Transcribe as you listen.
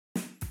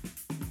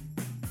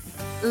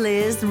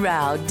Liz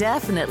Rao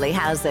definitely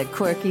has a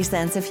quirky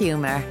sense of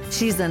humor.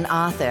 She's an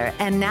author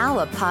and now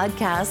a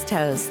podcast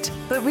host.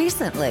 But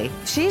recently,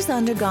 she's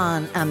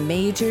undergone a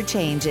major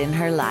change in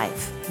her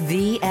life: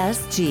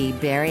 VSG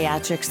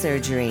bariatric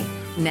surgery.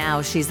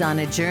 Now she's on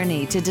a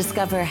journey to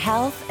discover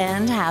health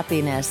and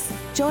happiness.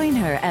 Join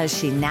her as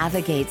she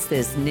navigates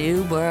this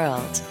new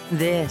world.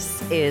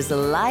 This is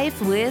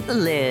Life with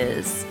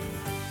Liz.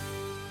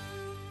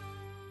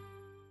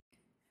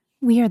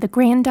 We are the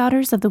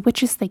granddaughters of the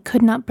witches they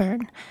could not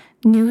burn.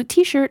 New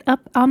t-shirt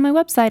up on my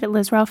website at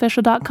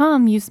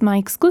lizraofficial.com. Use my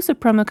exclusive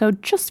promo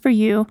code just for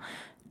you,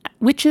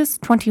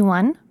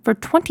 witches21, for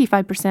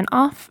 25%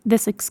 off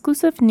this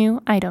exclusive new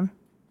item.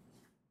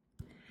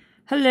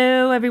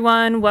 Hello,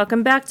 everyone.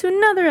 Welcome back to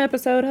another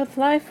episode of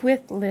Life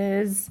with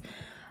Liz.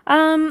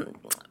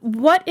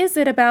 What is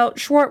it about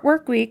short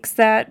work weeks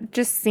that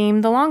just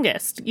seem the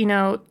longest? You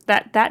know,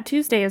 that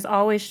Tuesday is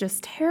always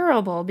just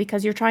terrible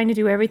because you're trying to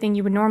do everything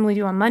you would normally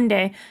do on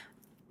Monday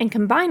and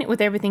combine it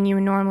with everything you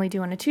would normally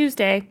do on a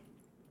Tuesday.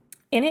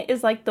 And it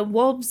is like the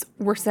wolves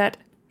were set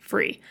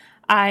free.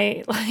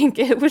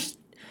 It was,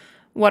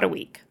 what a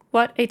week.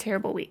 What a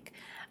terrible week.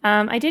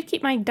 I did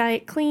keep my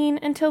diet clean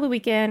until the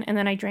weekend, and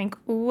then I drank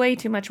way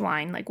too much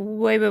wine, like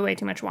way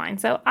too much wine.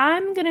 So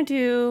I'm going to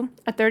do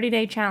a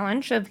 30-day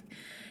challenge of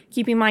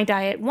keeping my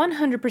diet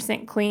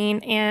 100% clean,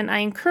 and I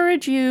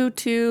encourage you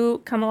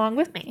to come along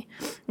with me.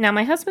 Now,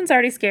 my husband's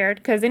already scared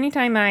because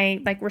anytime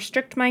I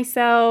restrict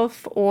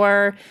myself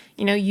or,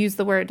 use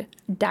the word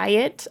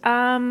diet,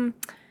 I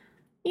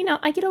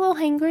get a little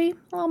hangry,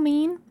 a little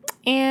mean,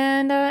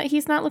 and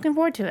he's not looking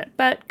forward to it.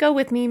 But go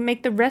with me,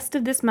 make the rest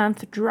of this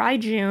month dry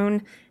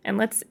June, and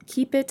let's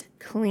keep it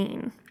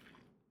clean.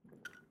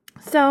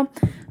 So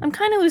I'm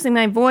kind of losing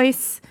my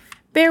voice.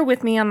 Bear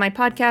with me on my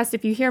podcast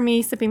if you hear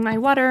me sipping my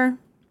water,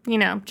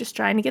 just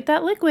trying to get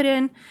that liquid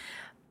in.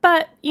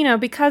 But,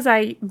 because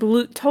I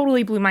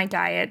totally blew my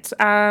diet,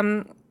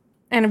 and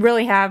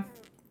really have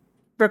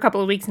for a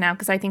couple of weeks now,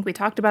 because I think we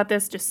talked about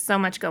this, just so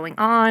much going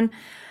on,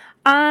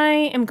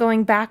 I am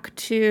going back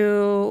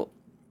to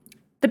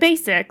the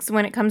basics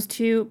when it comes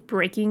to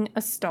breaking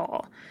a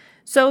stall.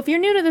 So if you're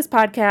new to this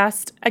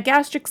podcast, a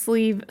gastric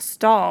sleeve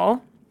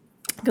stall,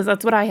 because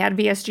that's what I had,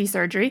 VSG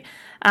surgery,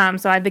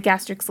 so I have the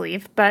gastric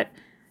sleeve, but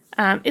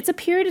it's a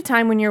period of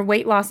time when your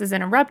weight loss is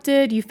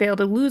interrupted, you fail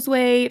to lose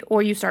weight,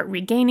 or you start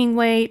regaining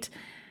weight.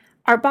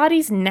 Our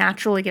bodies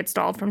naturally get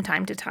stalled from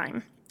time to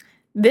time.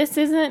 This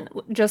isn't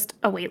just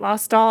a weight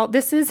loss stall.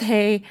 This is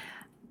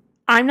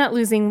I'm not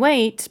losing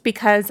weight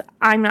because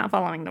I'm not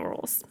following the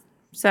rules.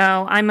 So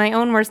I'm my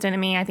own worst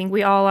enemy. I think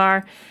we all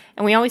are.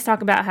 And we always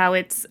talk about how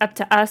it's up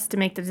to us to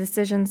make the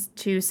decisions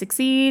to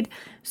succeed.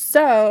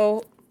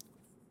 So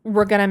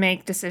we're going to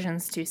make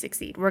decisions to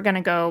succeed. We're going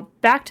to go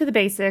back to the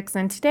basics.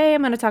 And today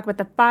I'm going to talk about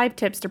the 5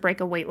 tips to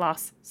break a weight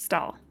loss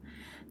stall.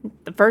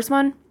 The first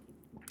one,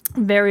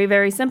 very,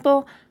 very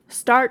simple.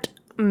 Start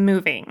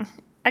moving.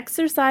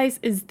 Exercise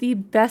is the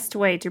best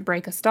way to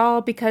break a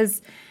stall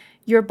because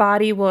your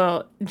body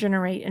will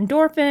generate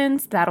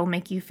endorphins. That'll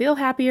make you feel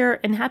happier.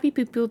 And happy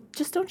people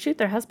just don't shoot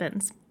their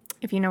husbands.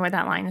 If you know where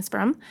that line is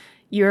from,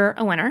 you're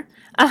a winner.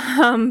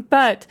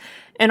 But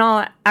in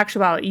all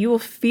actuality, you will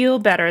feel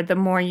better the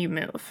more you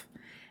move.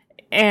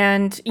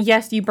 And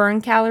yes, you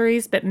burn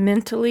calories, but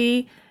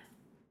mentally,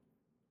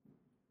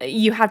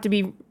 you have to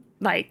be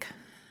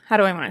how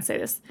do I want to say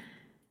this?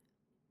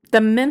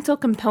 The mental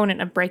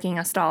component of breaking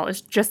a stall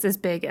is just as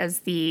big as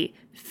the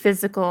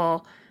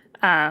physical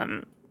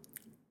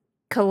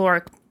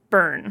caloric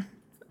burn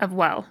as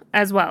well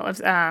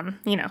as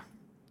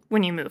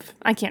when you move.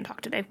 I can't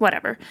talk today.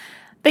 Whatever.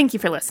 Thank you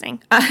for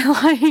listening.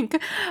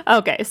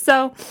 Okay,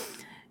 so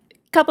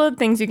a couple of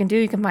things you can do.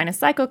 You can find a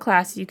cycle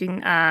class. I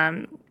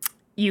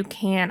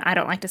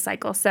don't like to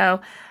cycle.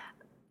 So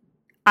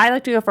I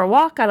like to go for a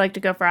walk. I like to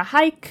go for a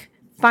hike.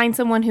 Find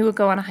someone who will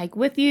go on a hike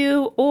with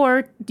you,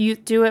 or you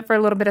do it for a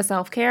little bit of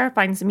self-care.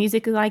 Find some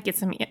music you like, get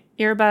some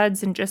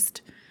earbuds, and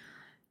just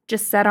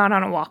set on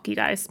a walk, you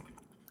guys.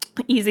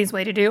 Easiest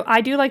way to do.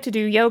 I do like to do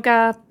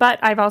yoga, but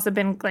I've also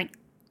been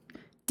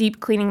deep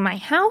cleaning my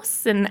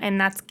house, and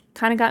that's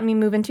kind of got me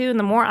moving too. And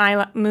the more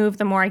I move,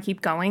 the more I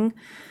keep going.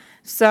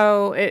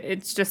 So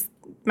it's just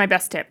my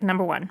best tip.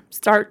 Number 1,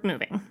 start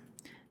moving.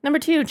 Number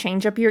 2,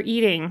 change up your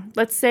eating.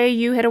 Let's say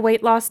you hit a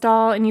weight loss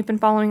stall and you've been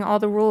following all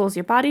the rules.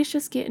 Your body's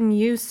just getting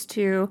used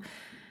to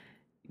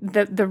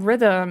the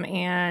rhythm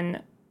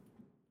and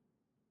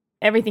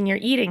everything you're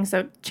eating.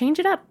 So change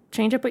it up.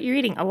 Change up what you're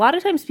eating. A lot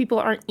of times people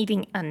aren't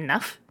eating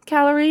enough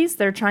calories.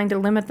 They're trying to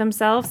limit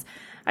themselves.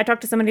 I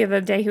talked to somebody the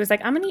other day who was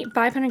like, I'm going to eat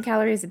 500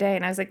 calories a day.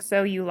 And I was like,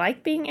 so you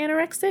like being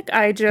anorexic?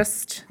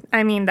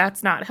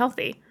 That's not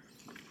healthy.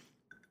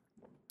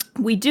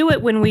 We do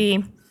it when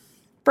we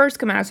first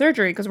come out of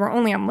surgery because we're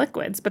only on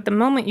liquids. But the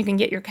moment you can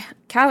get your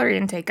calorie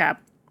intake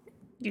up,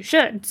 you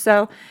should.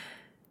 So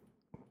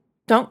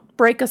don't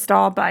break a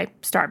stall by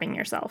starving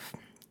yourself.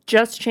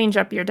 Just change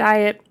up your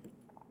diet.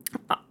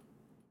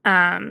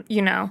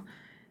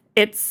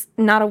 it's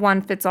not a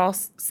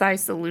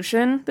one-fits-all-size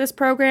solution, this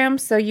program,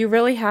 so you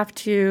really have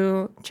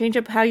to change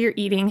up how you're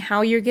eating,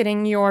 how you're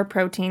getting your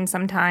protein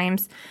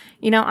sometimes.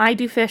 I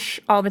do fish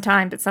all the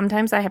time, but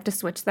sometimes I have to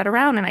switch that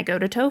around, and I go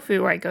to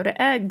tofu, or I go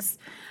to eggs,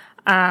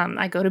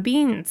 I go to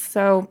beans,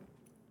 so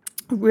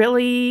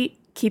really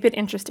keep it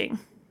interesting.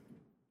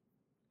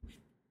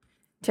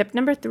 Tip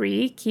number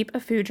 3, keep a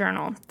food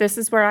journal. This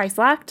is where I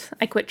slacked.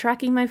 I quit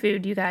tracking my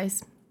food, you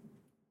guys.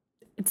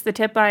 It's the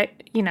tip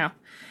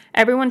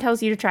everyone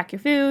tells you to track your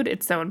food.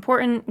 It's so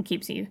important. It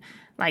keeps you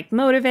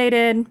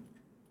motivated.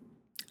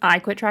 I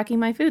quit tracking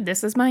my food.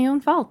 This is my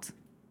own fault.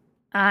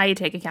 I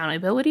take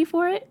accountability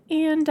for it,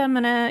 and I'm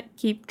going to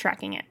keep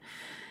tracking it.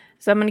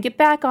 So I'm going to get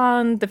back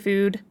on the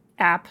food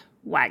app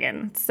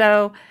wagon.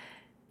 So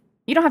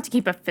you don't have to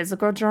keep a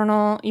physical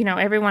journal.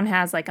 Everyone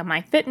has a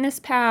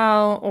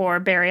MyFitnessPal or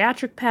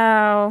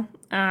BariatricPal.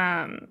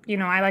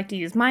 I like to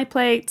use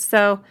MyPlate.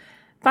 So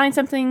find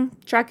something,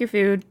 track your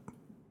food.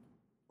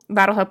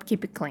 That'll help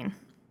keep it clean.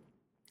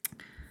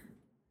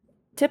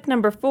 Tip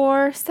number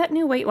 4, set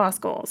new weight loss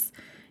goals.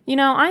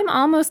 I'm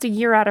almost a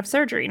year out of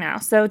surgery now,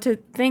 so to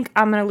think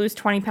I'm going to lose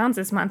 20 pounds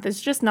this month is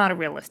just not a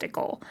realistic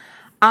goal.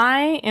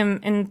 I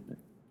am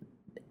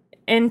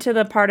into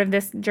the part of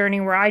this journey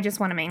where I just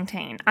want to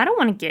maintain. I don't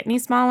want to get any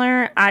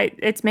smaller.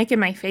 It's making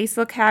my face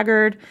look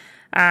haggard.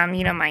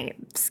 My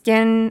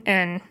skin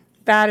and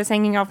fat is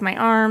hanging off my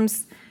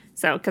arms,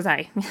 so because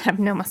I have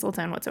no muscle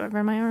tone whatsoever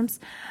in my arms.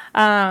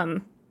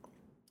 I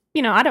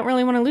don't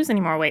really want to lose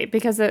any more weight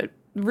because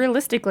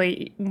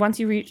realistically, once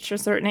you reach a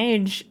certain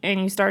age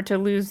and you start to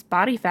lose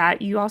body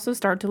fat, you also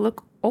start to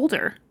look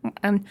older.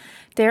 And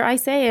dare I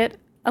say it,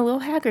 a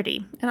little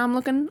haggardy. And I'm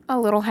looking a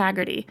little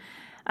haggardy.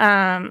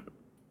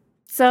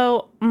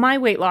 So my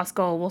weight loss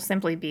goal will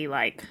simply be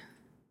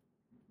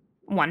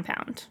 1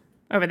 pound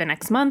over the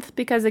next month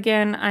because,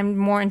 again, I'm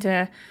more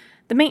into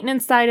the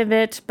maintenance side of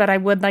it, but I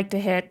would like to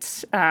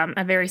hit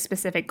a very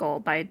specific goal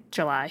by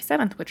July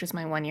 7th, which is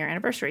my 1-year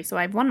anniversary. So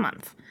I have 1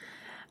 month.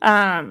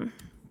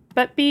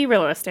 But be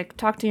realistic.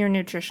 Talk to your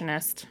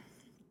nutritionist.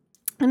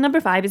 And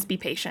number 5 is be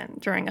patient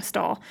during a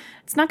stall.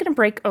 It's not going to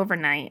break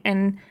overnight.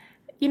 And,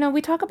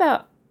 we talk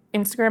about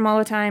Instagram all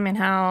the time and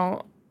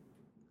how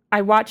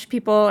I watch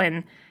people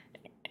and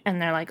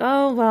they're like,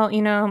 oh, well,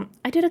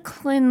 I did a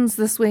cleanse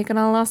this week and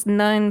I lost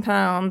 9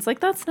 pounds.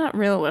 That's not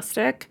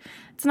realistic.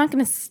 It's not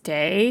going to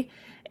stay.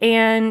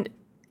 And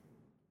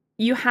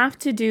you have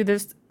to do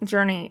this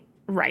journey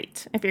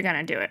right if you're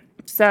going to do it.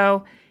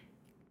 So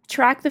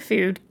track the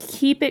food,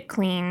 keep it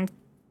clean,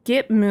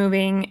 get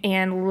moving,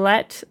 and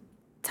let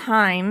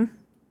time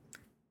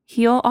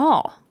heal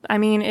all.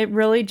 It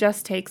really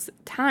just takes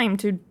time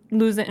to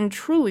lose it and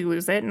truly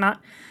lose it,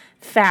 not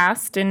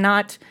fast and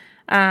not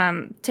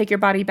take your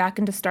body back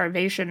into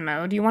starvation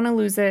mode. You want to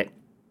lose it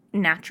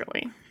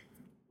naturally.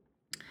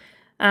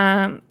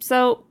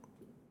 So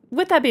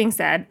with that being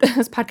said,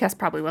 this podcast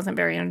probably wasn't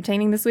very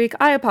entertaining this week.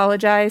 I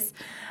apologize.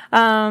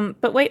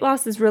 But weight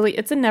loss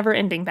it's a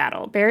never-ending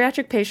battle.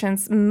 Bariatric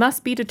patients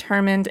must be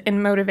determined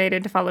and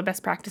motivated to follow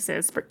best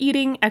practices for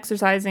eating,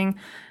 exercising,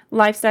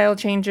 lifestyle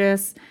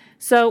changes.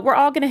 So we're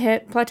all going to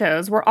hit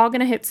plateaus. We're all going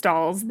to hit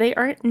stalls. They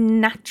are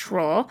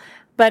natural,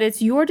 but it's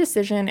your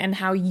decision and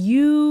how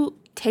you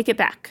take it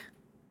back,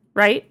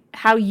 right?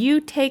 How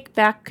you take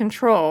back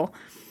control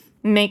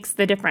makes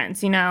the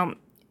difference.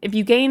 If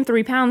you gain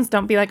 3 pounds,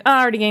 don't be like, oh,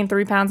 I already gained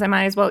 3 pounds. I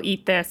might as well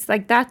eat this.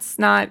 That's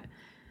not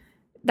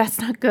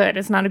good.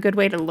 It's not a good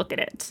way to look at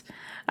it.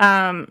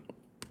 I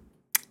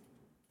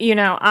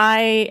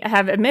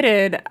have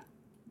admitted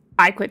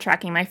I quit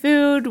tracking my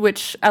food,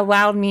 which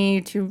allowed me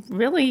to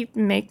really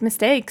make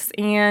mistakes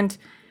and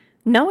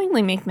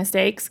knowingly make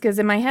mistakes because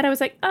in my head I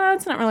was like, oh,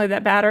 it's not really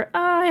that bad, or oh,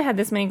 I had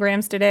this many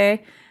grams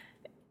today.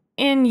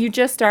 And you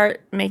just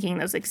start making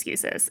those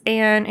excuses.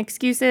 And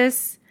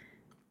excuses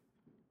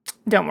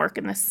don't work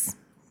in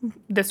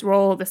this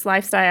role, this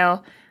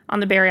lifestyle on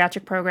the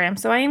bariatric program.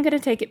 So I am going to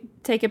take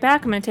it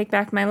back. I'm going to take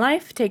back my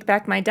life, take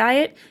back my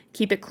diet,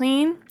 keep it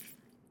clean,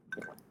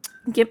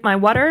 get my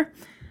water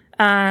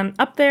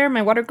up there,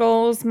 my water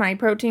goals, my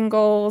protein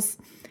goals,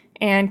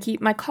 and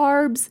keep my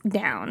carbs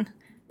down.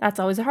 That's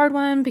always a hard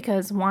one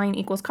because wine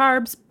equals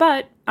carbs,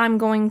 but I'm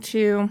going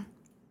to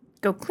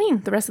go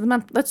clean the rest of the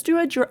month. Let's do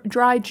a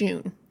dry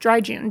June.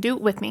 Do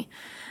it with me.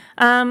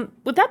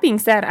 With that being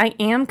said, I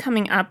am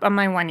coming up on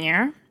my 1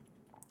 year,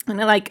 and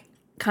it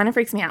kind of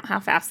freaks me out how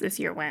fast this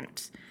year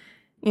went.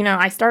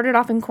 I started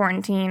off in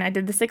quarantine. I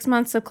did the 6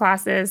 months of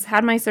classes,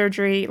 had my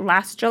surgery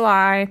last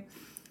July,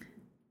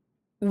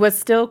 was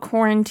still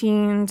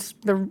quarantined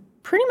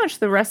pretty much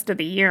the rest of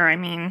the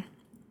year.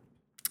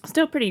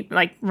 Still pretty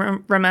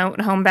remote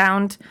and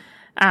homebound.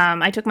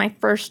 I took my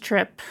first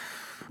trip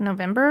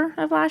November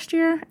of last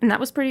year, and that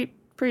was pretty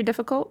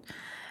difficult.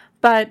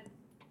 But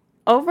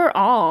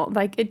overall,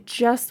 it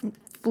just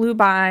flew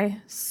by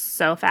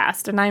so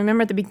fast. And I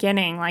remember at the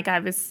beginning,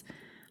 I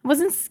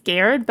wasn't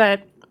scared,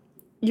 but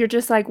you're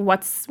just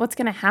what's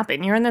going to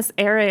happen? You're in this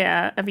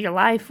area of your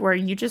life where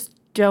you just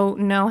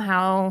don't know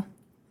how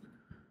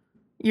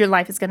your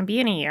life is going to be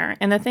in a year.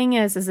 And the thing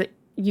is that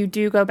you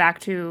do go back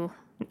to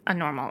a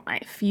normal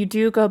life. You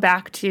do go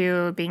back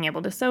to being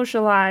able to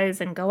socialize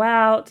and go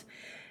out.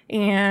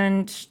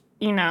 And,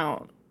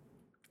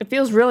 it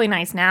feels really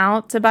nice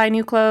now to buy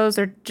new clothes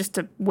or just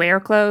to wear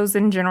clothes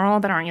in general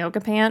that aren't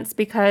yoga pants,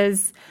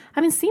 because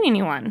I haven't seen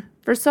anyone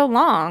for so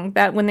long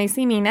that when they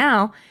see me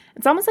now,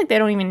 it's almost like they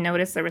don't even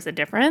notice there was a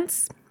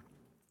difference,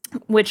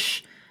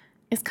 which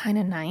is kind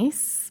of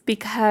nice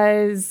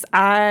because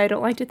I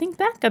don't like to think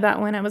back about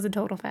when I was a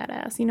total fat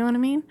ass. You know what I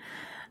mean?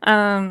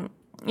 I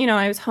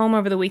was home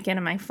over the weekend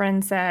and my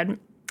friend said,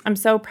 "I'm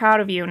so proud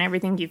of you and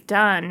everything you've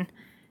done."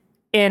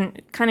 And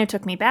it kind of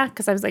took me back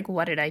because I was like,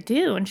 what did I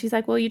do? And she's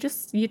like, well, you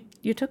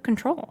took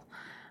control.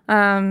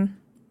 And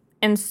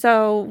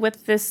so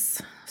with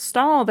this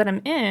stall that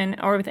I'm in,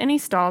 or with any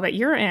stall that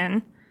you're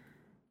in,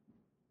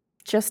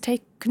 just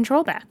take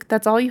control back.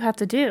 That's all you have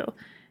to do.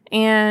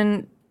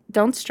 And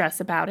don't stress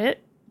about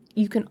it.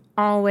 You can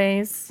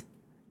always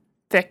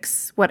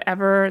fix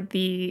whatever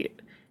the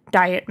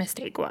diet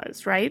mistake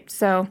was, right?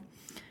 So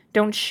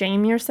don't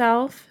shame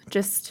yourself.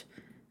 Just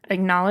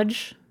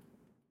acknowledge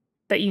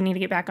that you need to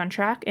get back on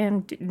track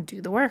and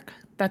do the work.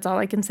 That's all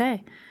I can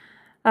say.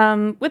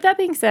 With that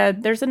being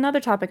said, there's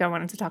another topic I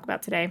wanted to talk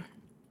about today,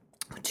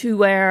 to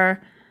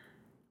where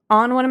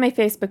on one of my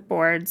Facebook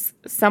boards,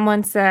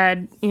 someone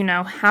said,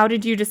 how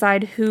did you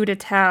decide who to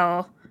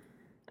tell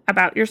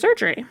about your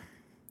surgery?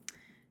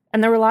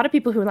 And there were a lot of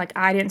people who were like,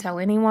 I didn't tell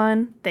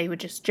anyone. They would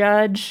just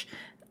judge.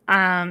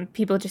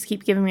 People just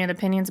keep giving me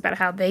opinions about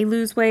how they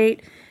lose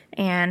weight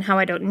and how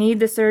I don't need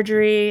the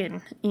surgery.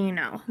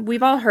 And,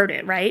 we've all heard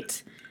it,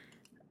 right?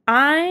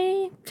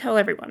 I tell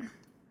everyone,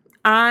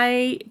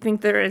 I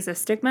think there is a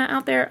stigma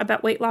out there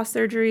about weight loss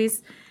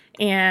surgeries,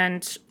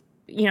 and,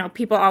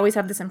 people always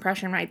have this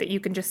impression, right, that you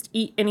can just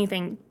eat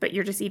anything, but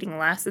you're just eating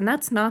less, and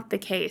that's not the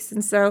case.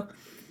 And so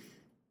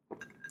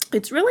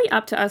it's really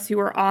up to us who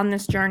are on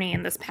this journey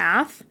and this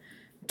path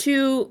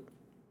to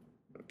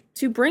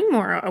bring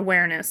more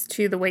awareness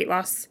to the weight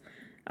loss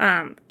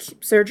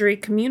surgery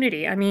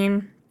community. I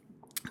mean,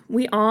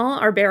 we all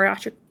are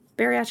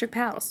bariatric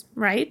pals,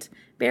 right?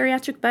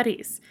 Bariatric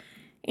buddies.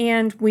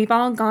 And we've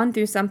all gone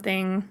through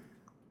something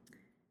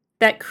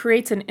that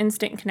creates an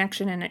instant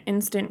connection and an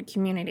instant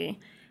community.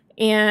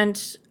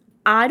 And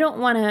I don't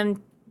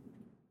want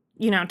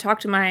to,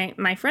 talk to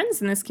my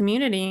friends in this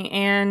community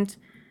and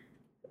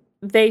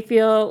they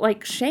feel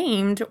like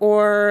shamed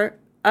or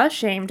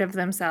ashamed of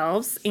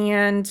themselves,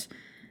 and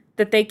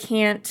that they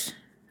can't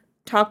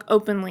talk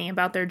openly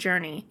about their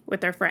journey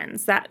with their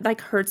friends. That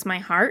hurts my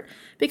heart,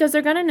 because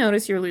they're going to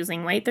notice you're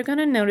losing weight. They're going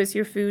to notice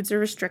your foods are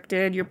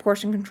restricted, your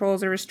portion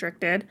controls are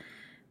restricted.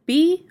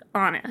 Be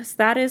honest.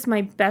 That is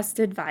my best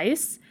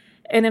advice.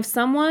 And if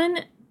someone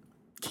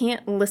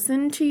can't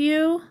listen to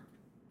you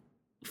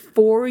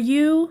for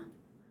you,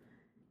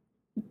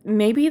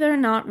 maybe they're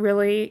not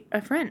really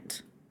a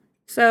friend.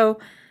 So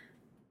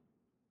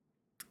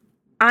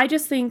I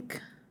just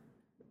think,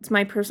 it's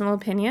my personal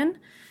opinion,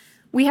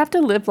 we have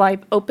to live life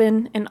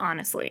open and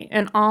honestly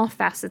in all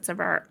facets of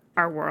our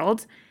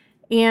world.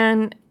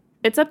 And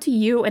it's up to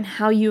you and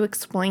how you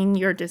explain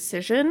your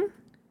decision.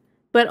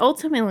 But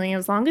ultimately,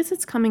 as long as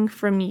it's coming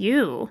from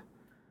you,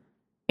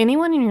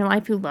 anyone in your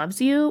life who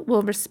loves you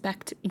will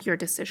respect your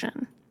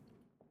decision.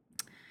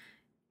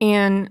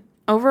 And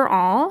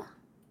overall,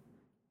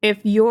 if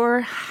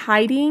you're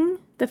hiding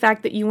the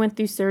fact that you went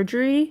through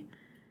surgery,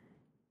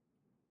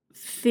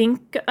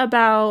 think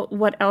about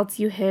what else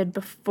you hid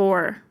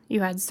before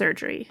you had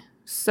surgery.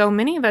 So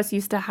many of us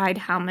used to hide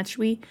how much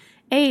we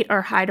ate,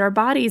 or hide our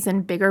bodies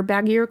in bigger,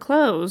 baggier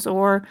clothes,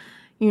 or,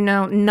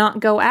 not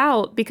go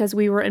out because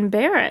we were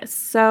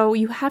embarrassed. So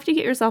you have to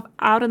get yourself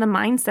out of the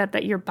mindset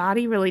that your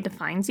body really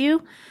defines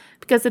you,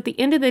 because at the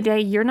end of the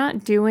day, you're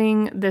not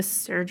doing this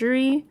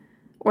surgery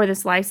or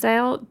this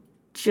lifestyle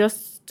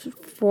just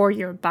for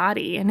your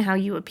body and how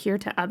you appear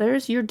to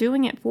others. You're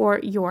doing it for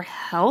your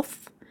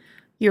health,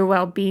 your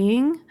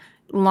well-being,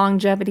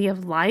 longevity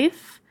of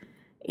life,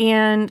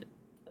 and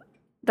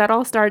that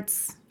all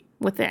starts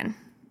within.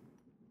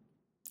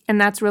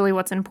 And that's really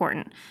what's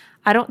important.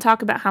 I don't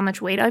talk about how much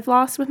weight I've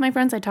lost with my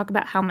friends. I talk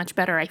about how much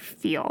better I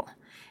feel.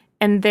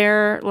 And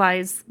there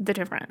lies the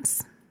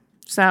difference.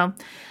 So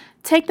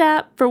take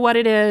that for what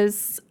it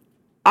is.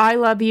 I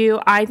love you.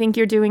 I think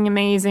you're doing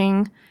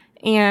amazing.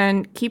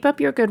 And keep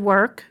up your good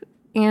work.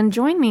 And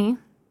join me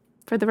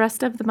for the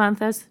rest of the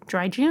month as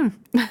Dry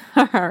June.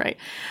 All right.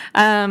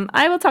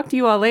 I will talk to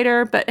you all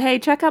later. But hey,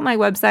 check out my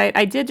website.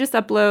 I did just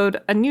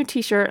upload a new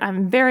t-shirt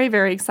I'm very,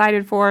 very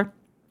excited for.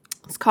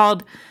 It's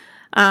called...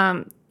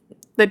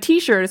 the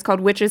t-shirt is called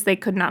Witches They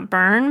Could Not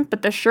Burn,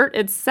 but the shirt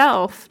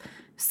itself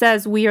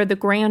says we are the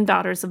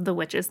granddaughters of the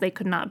witches they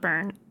could not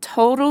burn.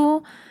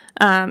 Total,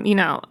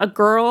 a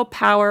girl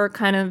power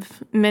kind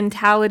of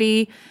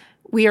mentality.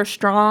 We are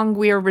strong,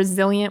 we are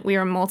resilient, we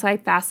are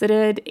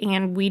multifaceted,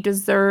 and we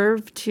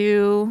deserve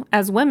to,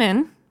 as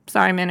women,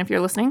 sorry men if you're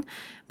listening,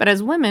 but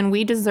as women,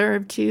 we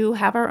deserve to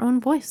have our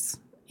own voice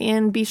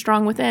and be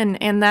strong within,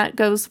 and that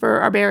goes for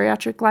our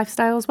bariatric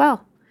lifestyle as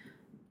well.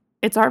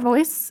 It's our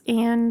voice,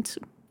 and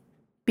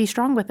be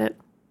strong with it.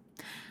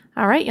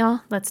 All right,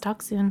 y'all. Let's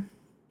talk soon.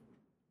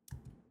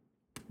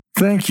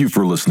 Thank you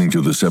for listening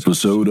to this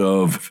episode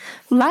of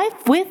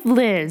Life with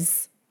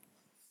Liz.